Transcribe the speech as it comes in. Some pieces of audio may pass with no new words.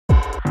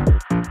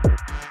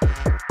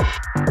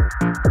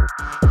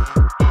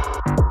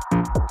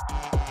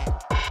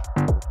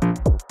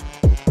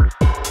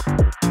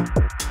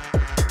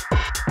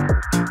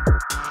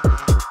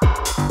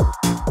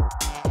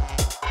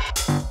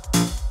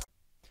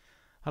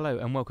Hello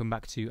and welcome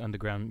back to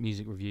Underground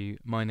Music Review.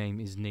 My name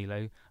is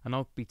Nilo and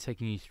I'll be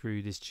taking you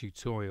through this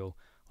tutorial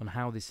on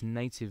how this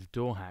native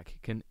DAW hack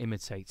can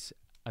imitate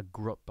a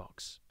Grot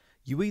box.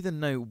 You either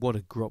know what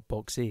a Grot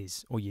box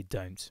is or you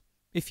don't.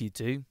 If you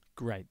do,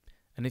 great.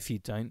 And if you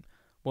don't,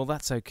 well,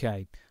 that's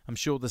okay. I'm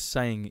sure the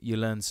saying you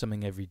learn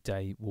something every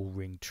day will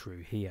ring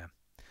true here.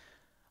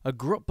 A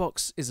Grot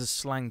box is a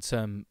slang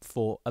term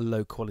for a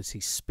low quality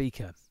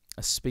speaker.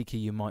 A speaker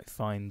you might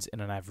find in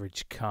an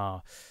average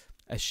car,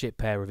 a shit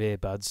pair of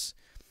earbuds,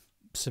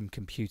 some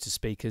computer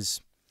speakers,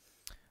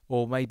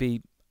 or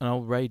maybe an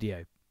old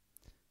radio.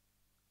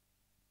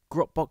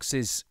 Grot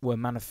boxes were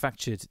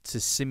manufactured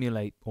to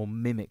simulate or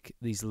mimic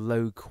these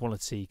low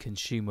quality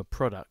consumer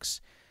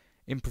products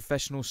in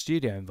professional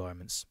studio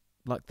environments,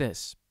 like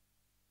this.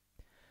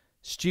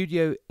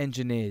 Studio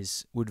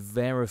engineers would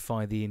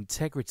verify the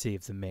integrity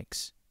of the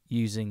mix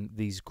using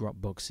these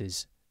Grot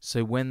boxes,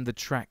 so when the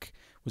track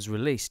was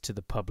released to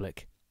the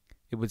public,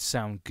 it would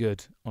sound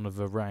good on a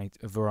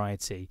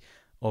variety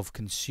of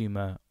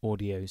consumer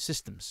audio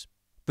systems.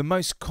 The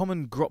most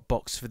common Grot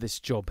box for this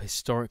job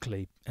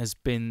historically has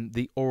been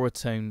the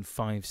Auratone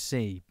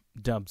 5C,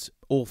 dubbed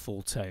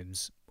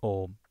Awfultones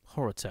or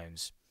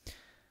horrortones.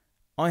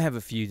 I have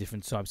a few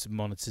different types of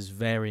monitors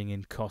varying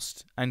in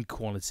cost and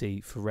quality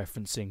for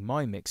referencing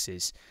my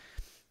mixes,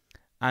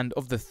 and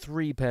of the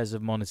 3 pairs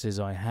of monitors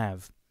I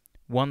have,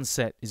 one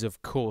set is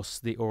of course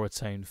the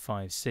Auratone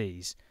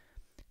 5Cs,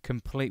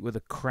 complete with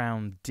a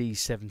Crown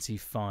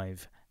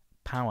D75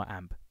 power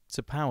amp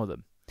to power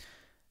them.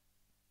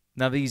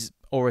 Now these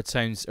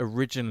Auratones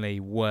originally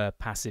were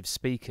passive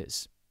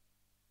speakers,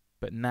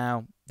 but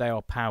now they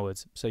are powered,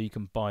 so you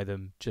can buy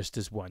them just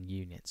as one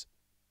unit.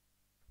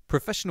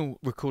 Professional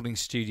recording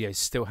studios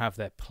still have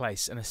their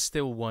place and are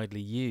still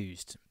widely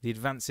used. The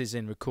advances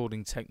in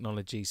recording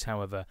technologies,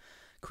 however,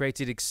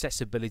 created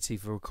accessibility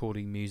for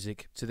recording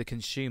music to the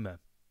consumer.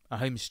 A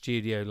home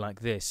studio like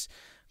this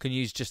can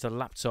use just a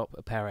laptop,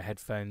 a pair of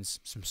headphones,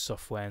 some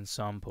software and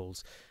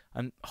samples,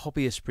 and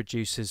hobbyist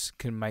producers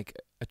can make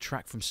a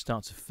track from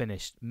start to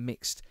finish,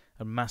 mixed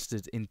and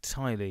mastered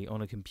entirely on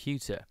a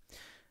computer.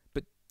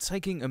 But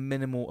taking a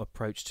minimal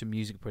approach to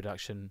music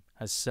production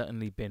has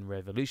certainly been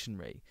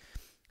revolutionary.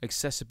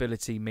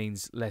 Accessibility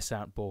means less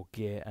outboard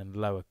gear and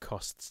lower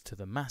costs to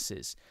the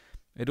masses.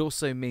 It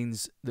also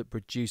means that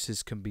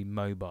producers can be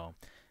mobile,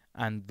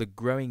 and the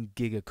growing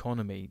gig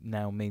economy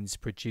now means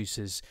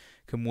producers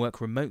can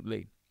work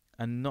remotely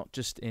and not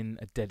just in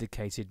a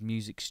dedicated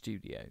music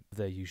studio,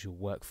 their usual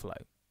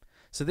workflow.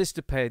 So this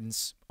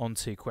depends on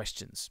 2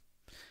 questions.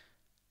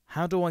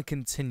 How do I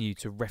continue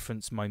to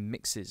reference my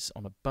mixes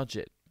on a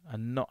budget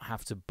and not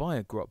have to buy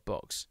a Grot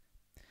box?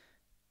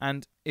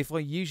 And if I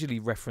usually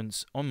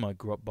reference on my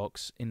Grot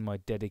box in my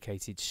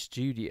dedicated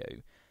studio,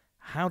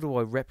 how do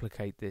I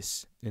replicate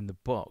this in the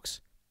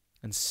box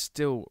and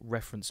still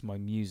reference my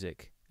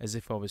music as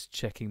if I was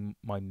checking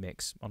my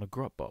mix on a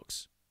Grot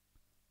box?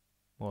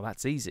 Well,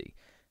 that's easy.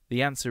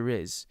 The answer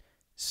is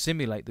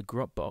simulate the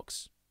Grot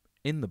box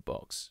in the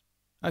box.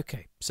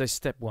 Okay, so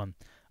step 1.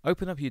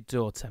 Open up your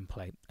DAW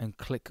template and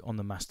click on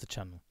the master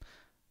channel.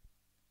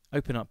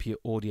 Open up your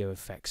audio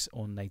effects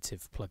or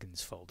native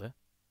plugins folder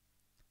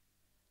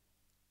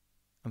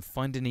and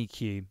find an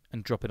EQ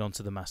and drop it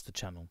onto the master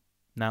channel.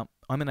 Now,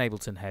 I'm an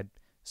Ableton head,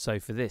 so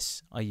for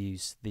this I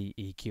use the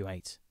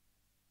EQ8.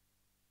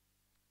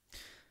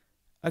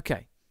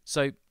 Okay,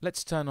 so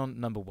let's turn on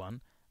number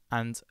 1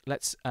 and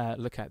let's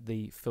look at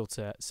the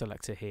filter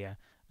selector here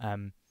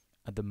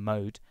at the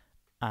mode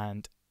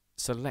and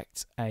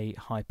select a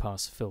high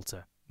pass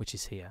filter, which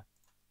is here.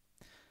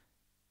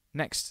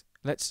 Next,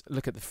 let's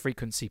look at the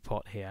frequency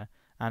pot here,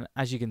 and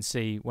as you can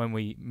see when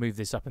we move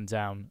this up and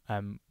down,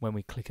 when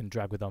we click and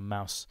drag with our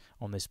mouse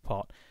on this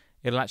pot,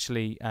 it'll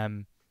actually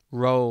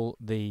roll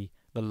the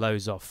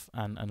lows off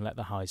and let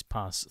the highs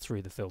pass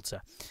through the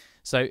filter.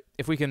 So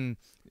if we can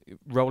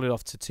roll it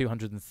off to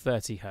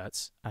 230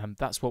 Hertz,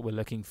 that's what we're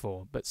looking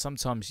for, but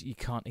sometimes you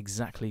can't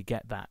exactly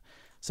get that.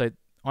 So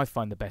I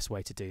find the best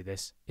way to do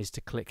this is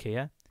to click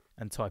here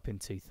and type in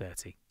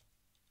 230.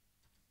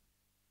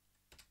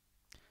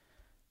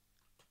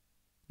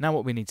 Now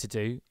what we need to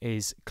do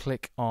is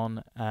click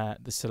on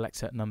the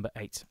selector number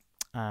 8,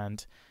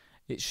 and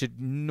it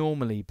should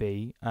normally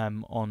be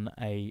on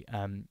a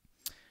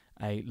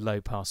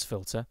low pass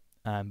filter,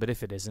 but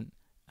if it isn't,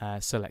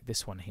 select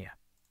this one here.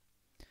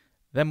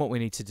 Then what we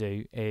need to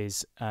do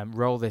is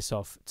roll this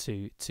off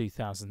to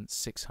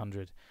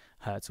 2600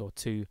 Hertz or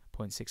 2.6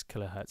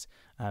 kilohertz,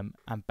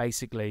 and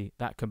basically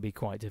that can be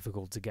quite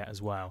difficult to get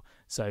as well.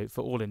 So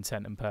for all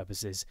intent and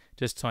purposes,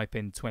 just type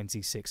in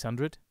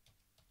 2600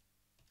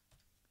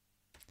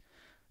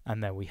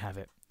 and there we have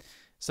it.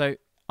 So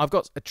I've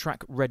got a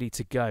track ready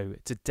to go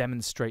to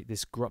demonstrate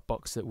this Grot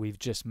box that we've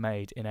just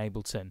made in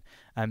Ableton,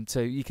 so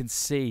you can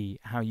see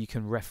how you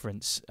can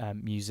reference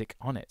music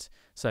on it.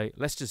 So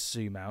let's just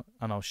zoom out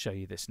and I'll show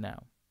you this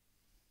now.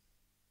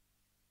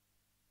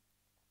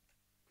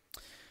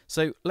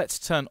 So let's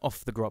turn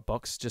off the Grot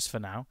box just for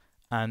now,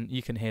 and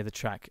you can hear the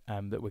track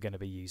that we're going to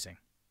be using.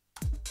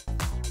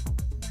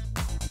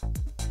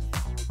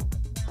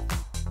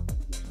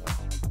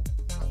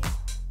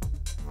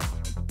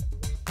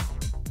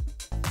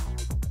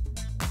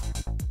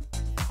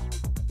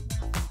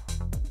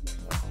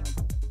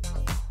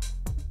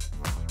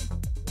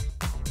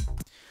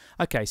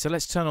 Okay, so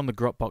let's turn on the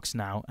Grot box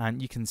now,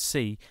 and you can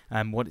see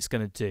what it's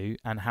going to do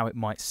and how it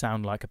might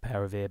sound like a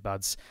pair of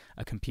earbuds,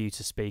 a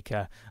computer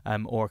speaker,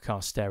 or a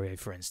car stereo,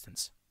 for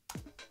instance.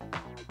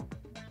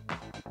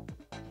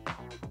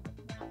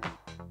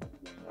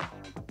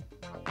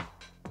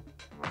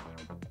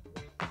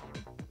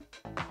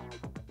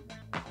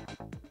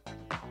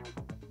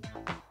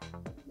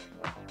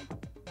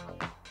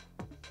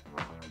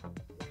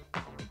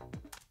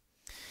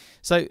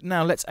 So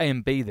now let's A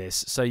and B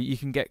this, so you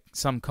can get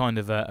some kind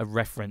of a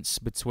reference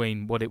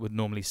between what it would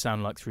normally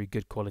sound like through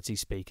good quality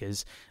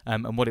speakers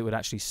and what it would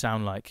actually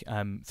sound like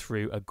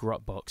through a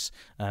Grot box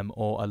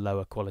or a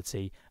lower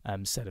quality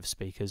set of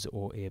speakers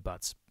or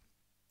earbuds.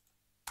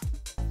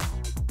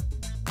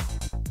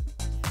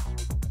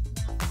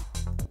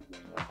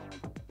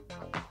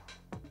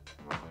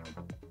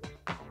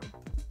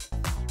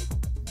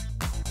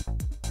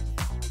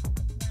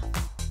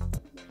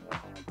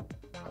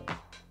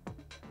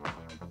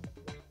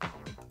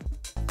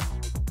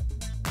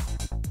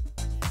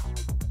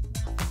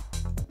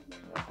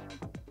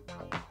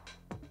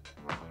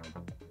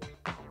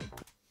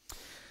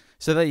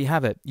 So there you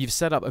have it. You've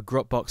set up a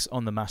Grot box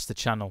on the master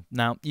channel.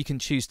 Now you can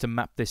choose to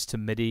map this to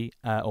MIDI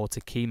or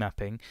to key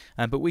mapping,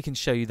 but we can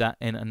show you that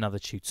in another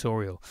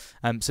tutorial.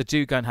 So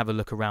do go and have a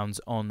look around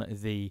on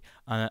the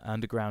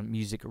Underground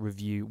Music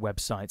Review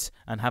website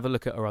and have a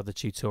look at our other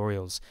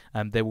tutorials.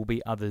 There will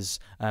be others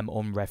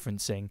on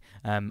referencing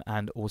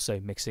and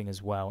also mixing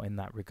as well in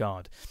that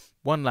regard.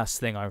 One last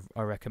thing I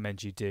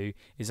recommend you do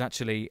is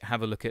actually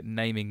have a look at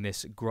naming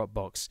this Grot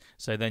box,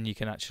 so then you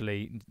can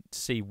actually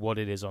see what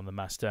it is on the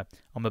master.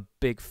 I'm a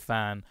big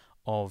fan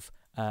of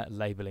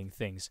labeling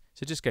things,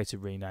 so just go to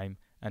rename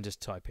and just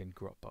type in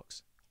Grot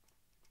box.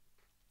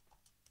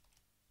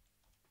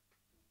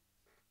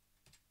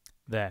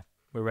 There,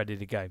 we're ready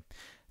to go.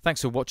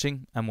 Thanks for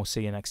watching, and we'll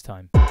see you next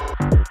time.